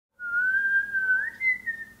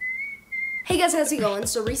Hey guys, how's it going?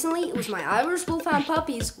 So recently it was my Irish Wolfhound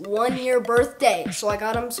puppy's 1-year birthday, so I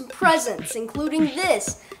got him some presents, including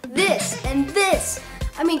this, and this.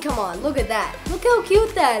 I mean, come on, look at that. Look how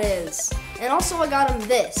cute that is. And also I got him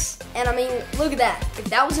this. And I mean, look at that. If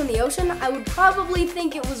that was in the ocean, I would probably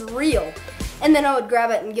think it was real. And then I would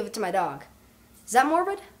grab it and give it to my dog. Is that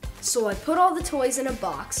morbid? So I put all the toys in a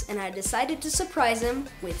box and I decided to surprise him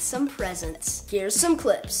with some presents. Here's some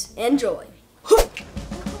clips. Enjoy.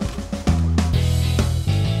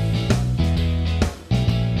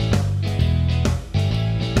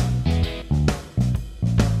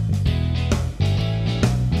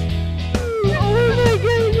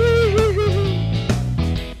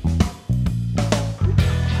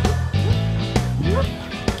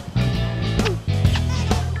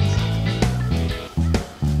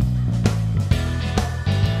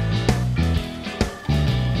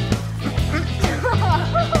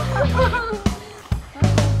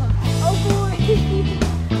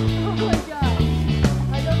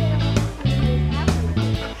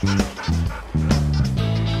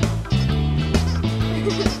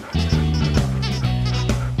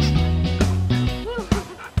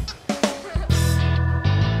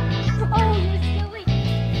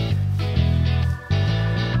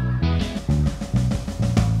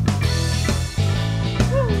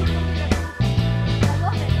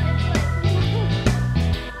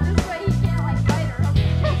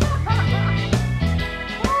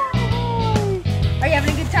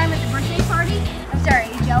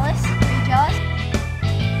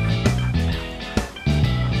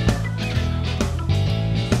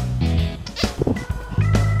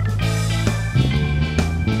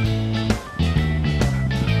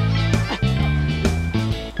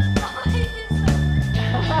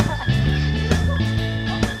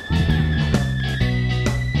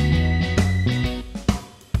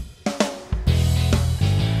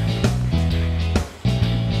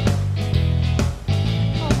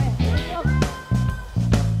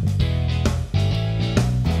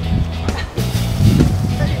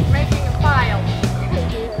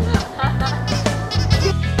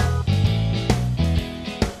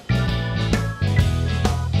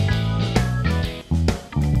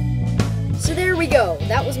 Go.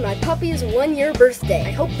 That was my puppy's 1-year birthday.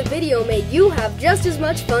 I hope the video made you have just as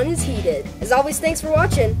much fun as he did. As always, thanks for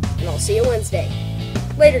watching, and I'll see you Wednesday.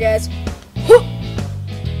 Later, guys.